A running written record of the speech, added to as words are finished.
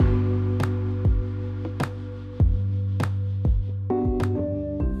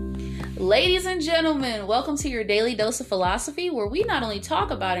Ladies and gentlemen, welcome to your daily dose of philosophy, where we not only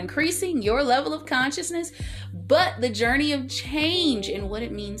talk about increasing your level of consciousness, but the journey of change and what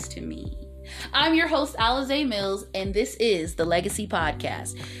it means to me. I'm your host, Alize Mills, and this is the Legacy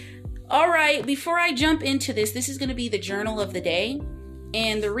Podcast. All right, before I jump into this is going to be the journal of the day.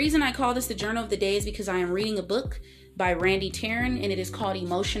 And the reason I call this the journal of the day is because I am reading a book by Randy Taryn, and it is called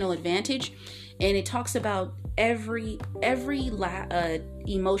Emotional Advantage. And it talks about every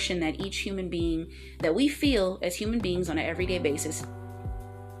emotion that each human being, that we feel as human beings on an everyday basis.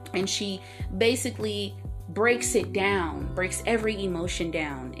 And she basically breaks every emotion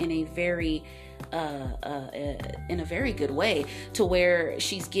down in a very good way, to where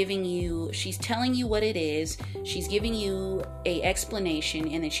she's telling you what it is, she's giving you a explanation,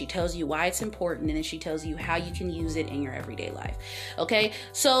 and then she tells you why it's important, and then she tells you how you can use it in your everyday life. Okay,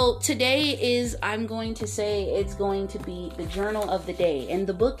 so today I'm going to say it's going to be the journal of the day, and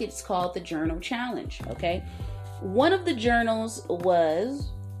the book is called The Journal Challenge. Okay, one of the journals was,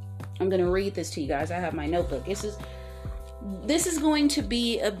 I'm going to read this to you guys. I have my notebook. This is going to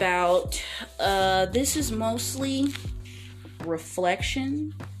be about, this is mostly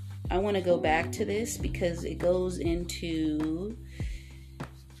reflection. I want to go back to this because it goes into,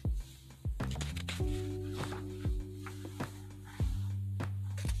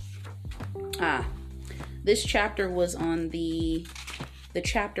 this chapter was on the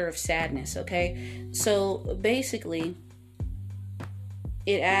chapter of sadness. Okay. So basically,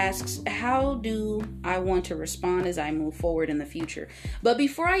 it asks, how do I want to respond as I move forward in the future? But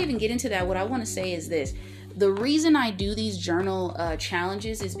before I even get into that, what I want to say is this. The reason I do these journal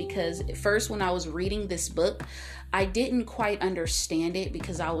challenges is because first, when I was reading this book, I didn't quite understand it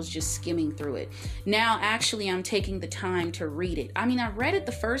because I was just skimming through it. Now, actually, I'm taking the time to read it. I mean, I read it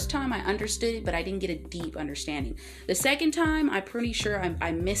the first time, I understood it, but I didn't get a deep understanding. The second time, I'm pretty sure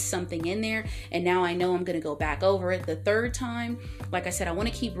I missed something in there, and now I know I'm going to go back over it. The third time, like I said, I want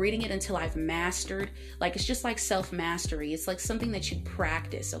to keep reading it until I've mastered. Like, it's just like self-mastery. It's like something that you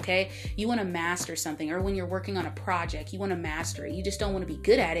practice, okay? You want to master something, or when you're working on a project, you want to master it. You just don't want to be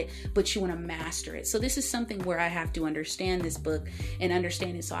good at it, but you want to master it. So this is something where I have to understand this book and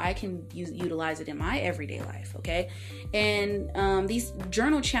understand it so I can utilize it in my everyday life. Okay. And these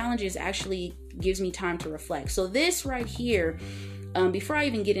journal challenges actually gives me time to reflect. So this right here, before I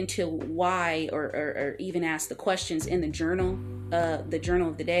even get into why or even ask the questions in the journal of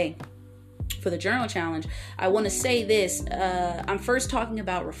the day, for the journal challenge, I want to say this. I'm first talking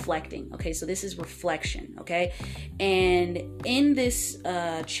about reflecting. Okay, so this is reflection. Okay, and in this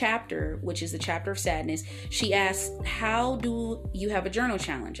chapter, which is the chapter of sadness, she asks, how do you have a journal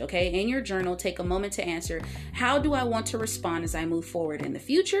challenge? Okay, in your journal, take a moment to answer, how do I want to respond as I move forward in the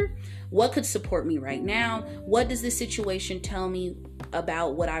future? What could support me right now? What does this situation tell me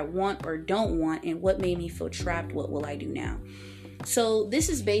about what I want or don't want? And what made me feel trapped? What will I do now? So this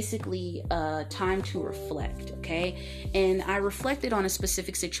is basically time to reflect, okay? And I reflected on a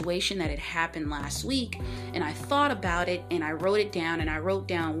specific situation that had happened last week, and I thought about it, and I wrote it down, and I wrote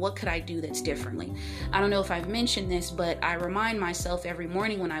down, what could I do that's differently? I don't know if I've mentioned this, but I remind myself every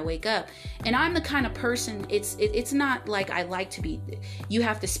morning when I wake up, and I'm the kind of person, it's not like I like to be, you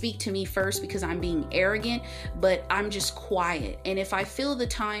have to speak to me first because I'm being arrogant, but I'm just quiet. And if I feel the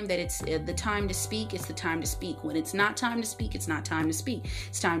time that it's the time to speak, it's the time to speak. When it's not time to speak, it's not time to speak.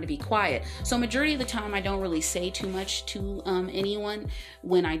 It's time to be quiet. So majority of the time, I don't really say too much to anyone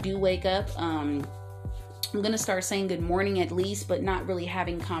when I do wake up. I'm going to start saying good morning at least, but not really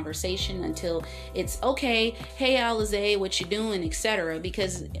having conversation until it's okay. Hey, Alize, what you doing, etc.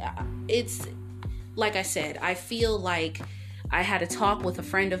 Because it's, like I said, I feel like I had a talk with a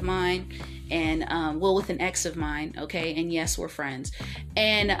friend of mine, and with an ex of mine, okay, and yes, we're friends,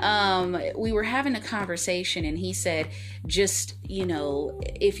 and we were having a conversation, and he said, just,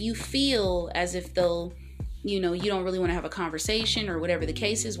 if you feel as if though, you don't really want to have a conversation or whatever the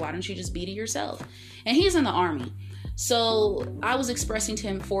case is, why don't you just be to yourself? And he's in the Army. So I was expressing to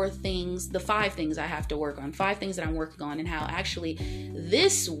him the 5 things I have to work on, 5 things that I'm working on, and how actually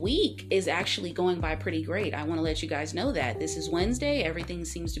this week is actually going by pretty great. I want to let you guys know that this is Wednesday. Everything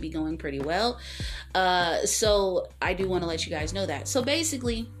seems to be going pretty well. So I do want to let you guys know that. So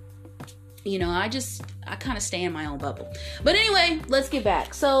basically, I kind of stay in my own bubble. But anyway, let's get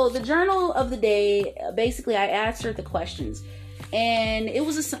back. So the journal of the day, basically I answered the questions. And it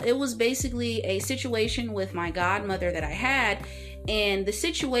was basically a situation with my godmother that I had, and the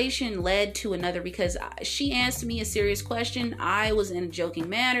situation led to another because she asked me a serious question. I was in a joking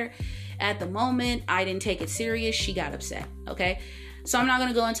manner. At the moment, I didn't take it serious. She got upset. Okay, so I'm not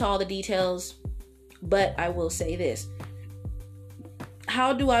going to go into all the details, but I will say this.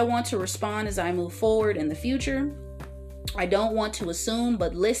 How do I want to respond as I move forward in the future? I don't want to assume,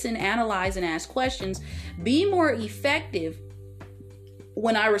 but listen, analyze, and ask questions. Be more effective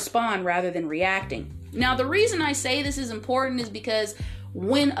when I respond rather than reacting. Now, the reason I say this is important is because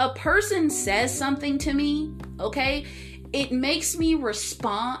when a person says something to me, okay, it makes me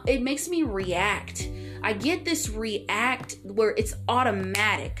respond. It makes me react. I get this react where it's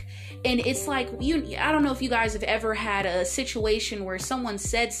automatic. And it's like, I don't know if you guys have ever had a situation where someone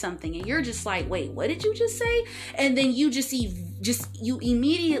said something and you're just like, wait, what did you just say? And then you you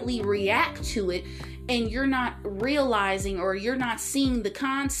immediately react to it, and you're not realizing, or you're not seeing the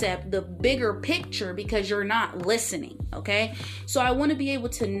concept, the bigger picture, because you're not listening. Okay. So I want to be able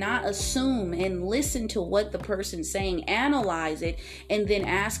to not assume and listen to what the person's saying, analyze it, and then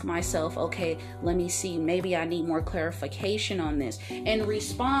ask myself, okay, let me see, maybe I need more clarification on this, and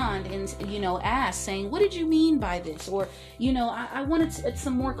respond and, ask, saying, what did you mean by this? Or, I wanted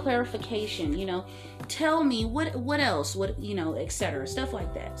some more clarification, tell me what else, etc. Stuff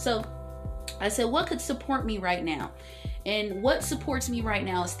like that. So I said, what could support me right now? And what supports me right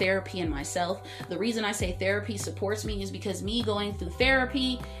now is therapy and myself. The reason I say therapy supports me is because me going through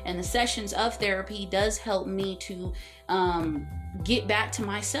therapy and the sessions of therapy does help me to get back to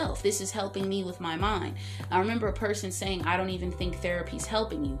myself. This is helping me with my mind. I remember a person saying, I don't even think therapy's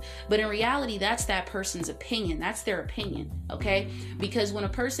helping you. But in reality, that's that person's opinion. That's their opinion, okay? Because when a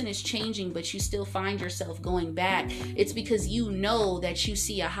person is changing, but you still find yourself going back, it's because you know that you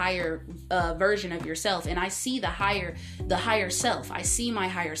see a higher version of yourself. And I see the higher self. I see my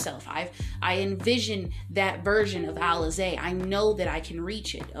higher self. I envision that version of Alizé. I know that I can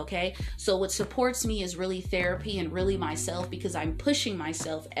reach it, okay? So what supports me is really therapy and really myself, because I'm pushing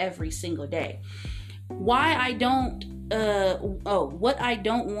myself every single day. Why I don't what I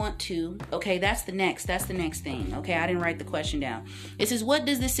don't want to, okay, that's the next thing. Okay, I didn't write the question down. It says, what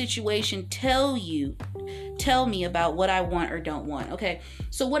does this situation tell me about what I want or don't want? Okay,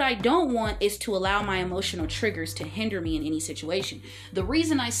 so what I don't want is to allow my emotional triggers to hinder me in any situation. The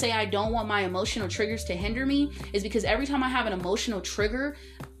reason I say I don't want my emotional triggers to hinder me is because every time I have an emotional trigger,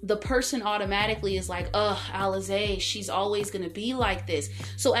 the person automatically is like, Alizé, she's always going to be like this.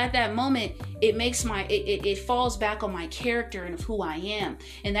 So at that moment, it makes it falls back on my character and of who I am.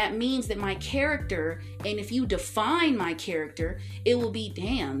 And that means that my character, and if you define my character, it will be,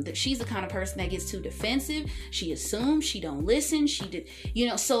 damn, that she's the kind of person that gets too defensive. She assumes, she don't listen.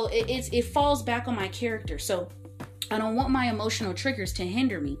 So it falls back on my character. So I don't want my emotional triggers to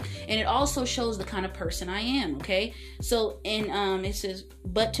hinder me. And it also shows the kind of person I am, okay? So, it says,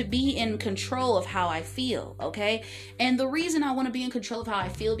 but to be in control of how I feel, okay? And the reason I want to be in control of how I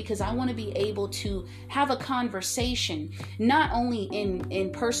feel, because I want to be able to have a conversation, not only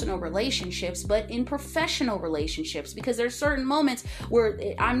in personal relationships, but in professional relationships, because there's certain moments where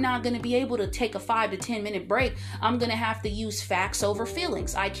I'm not going to be able to take a 5 to 10 minute break. I'm going to have to use facts over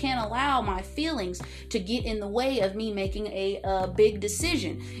feelings. I can't allow my feelings to get in the way of me making a big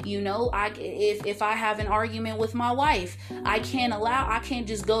decision. If I have an argument with my wife, I can't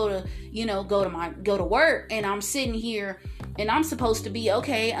just go to work, and I'm sitting here and I'm supposed to be,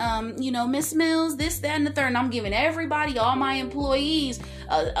 okay, Miss Mills, this, that, and the third, and I'm giving everybody, all my employees,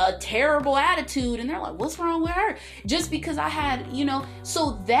 a terrible attitude, and they're like, what's wrong with her? Just because I had,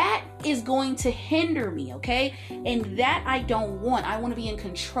 so that is going to hinder me, okay? And that I don't want. I want to be in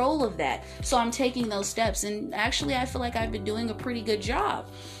control of that. So I'm taking those steps, and actually I feel like I've been doing a pretty good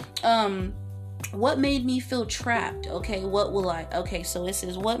job. What made me feel trapped? Okay, so it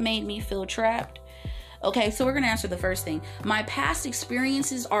says, what made me feel trapped? Okay, so we're going to answer the first thing. My past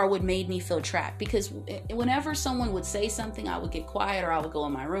experiences are what made me feel trapped, because whenever someone would say something, I would get quiet or I would go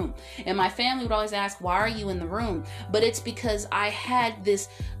in my room. And my family would always ask, why are you in the room? But it's because I had this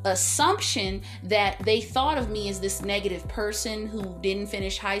assumption that they thought of me as this negative person who didn't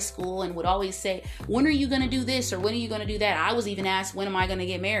finish high school and would always say, when are you going to do this? Or when are you going to do that? I was even asked, when am I going to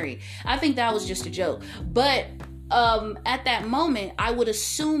get married? I think that was just a joke. But at that moment, I would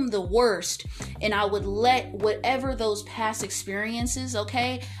assume the worst, and I would let whatever those past experiences,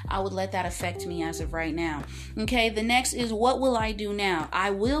 okay, I would let that affect me as of right now. Okay, the next is, what will I do now? I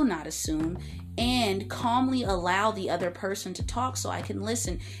will not assume, and calmly allow the other person to talk so I can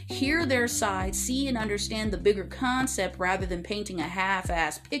listen, hear their side, see and understand the bigger concept rather than painting a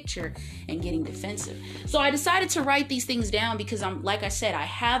half-assed picture and getting defensive. So I decided to write these things down because like I said, I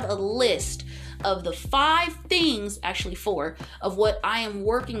have a list of the 5 things, actually 4, of what I am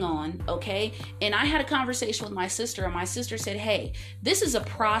working on, okay? And I had a conversation with my sister, and my sister said, hey, this is a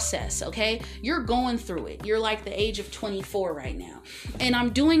process, okay? You're going through it. You're like the age of 24 right now. And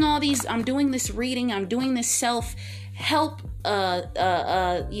I'm doing this reading, I'm doing this self-help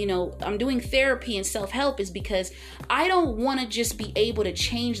I'm doing therapy and self-help is because I don't want to just be able to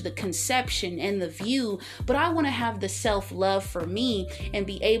change the conception and the view, but I want to have the self-love for me and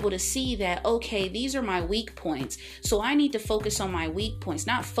be able to see that, okay, these are my weak points. So I need to focus on my weak points,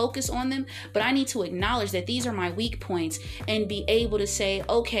 not focus on them, but I need to acknowledge that these are my weak points and be able to say,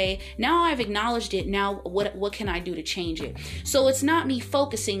 okay, now I've acknowledged it. Now what can I do to change it? So it's not me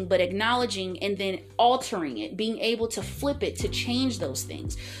focusing, but acknowledging and then altering it, being able to flip it to change those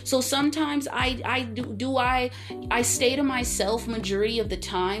things. So sometimes I stay to myself majority of the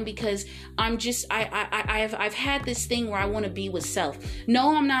time because I've had this thing where I want to be with self.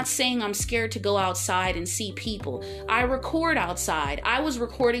 No, I'm not saying I'm scared to go outside and see people. I record outside. I was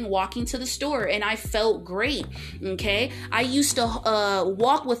recording walking to the store and I felt great. Okay. I used to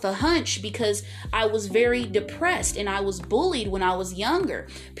walk with a hunch because I was very depressed and I was bullied when I was younger.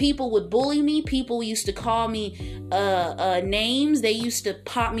 People would bully me. People used to call me names. They used to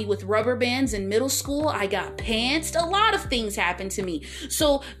pop me with rubber bands in middle school. I got pantsed. A lot of things happened to me.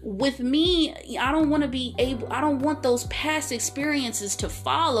 So with me, I don't want those past experiences to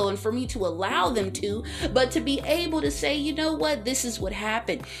follow and for me to allow them to, but to be able to say, you know what, this is what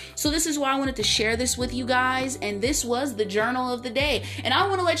happened. So this is why I wanted to share this with you guys. And this was the journal of the day. And I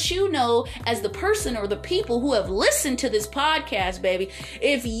want to let you know, as the person or the people who have listened to this podcast, baby,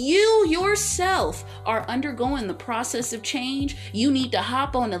 if you yourself are undergoing the process of change, you need to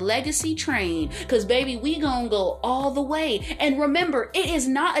hop on the legacy train, because baby, we gonna go all the way. And remember, it is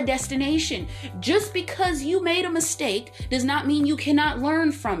not a destination. Just because you made a mistake does not mean you cannot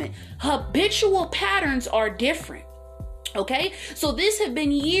learn from it. Habitual patterns are different. Okay, so this had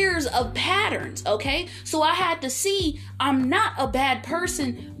been years of patterns. Okay, so I had to see I'm not a bad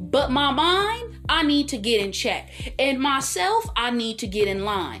person, but my mind, I need to get in check, and myself, I need to get in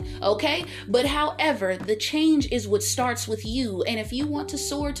line. Okay, but however, the change is what starts with you. And if you want to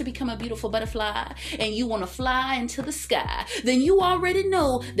soar to become a beautiful butterfly and you want to fly into the sky, then you already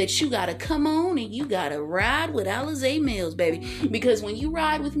know that you got to come on and you got to ride with Alizé Mills, baby, because when you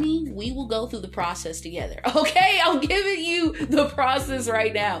ride with me, we will go through the process together. Okay, I'm giving you the process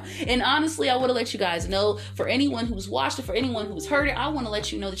right now. And honestly, I want to let you guys know, for anyone who's watched it, for anyone who's heard it, I want to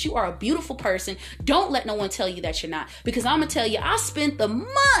let you know that you are a beautiful person. Don't let no one tell you that you're not, because I'm gonna tell you, I spent the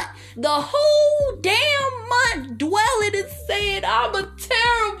whole damn month dwelling and saying I'm a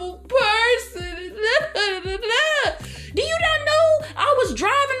terrible person. Do you not know I was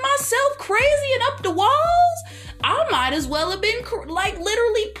driving myself crazy and up the walls? I might as well have been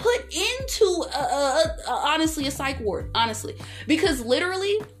literally put into honestly a psych ward, honestly, because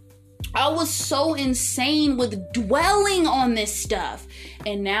literally I was so insane with dwelling on this stuff.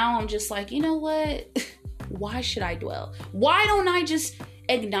 And now I'm just like, you know what? Why should I dwell? Why don't I just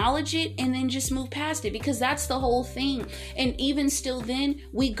acknowledge it and then just move past it? Because that's the whole thing. And even still then,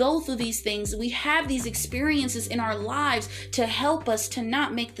 we go through these things. We have these experiences in our lives to help us to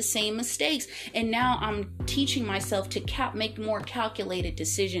not make the same mistakes. And now I'm teaching myself to make more calculated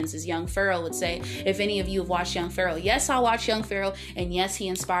decisions, as Young Pharaoh would say. If any of you have watched Young Pharaoh, yes, I watch Young Pharaoh, and yes, he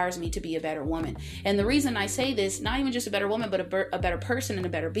inspires me to be a better woman. And the reason I say this, not even just a better woman, but a better person and a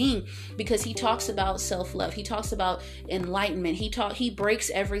better being, because he talks about self-love. He talks about enlightenment. He breaks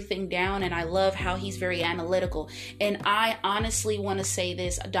everything down, and I love how he's very analytical. And I honestly want to say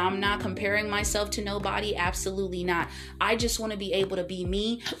this, I'm not comparing myself to nobody, absolutely not. I just want to be able to be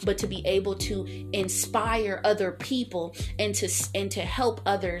me, but to be able to inspire other people and to help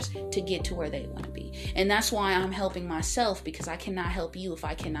others to get to where they want to be. And that's why I'm helping myself, because I cannot help you if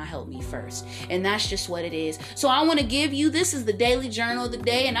I cannot help me first. And that's just what it is. So I want to give you, this is the daily journal of the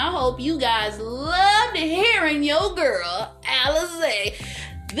day, and I hope you guys loved hearing your girl Alizé.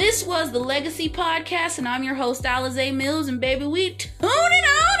 This was the Legacy Podcast, and I'm your host, Alizé Mills, and baby, we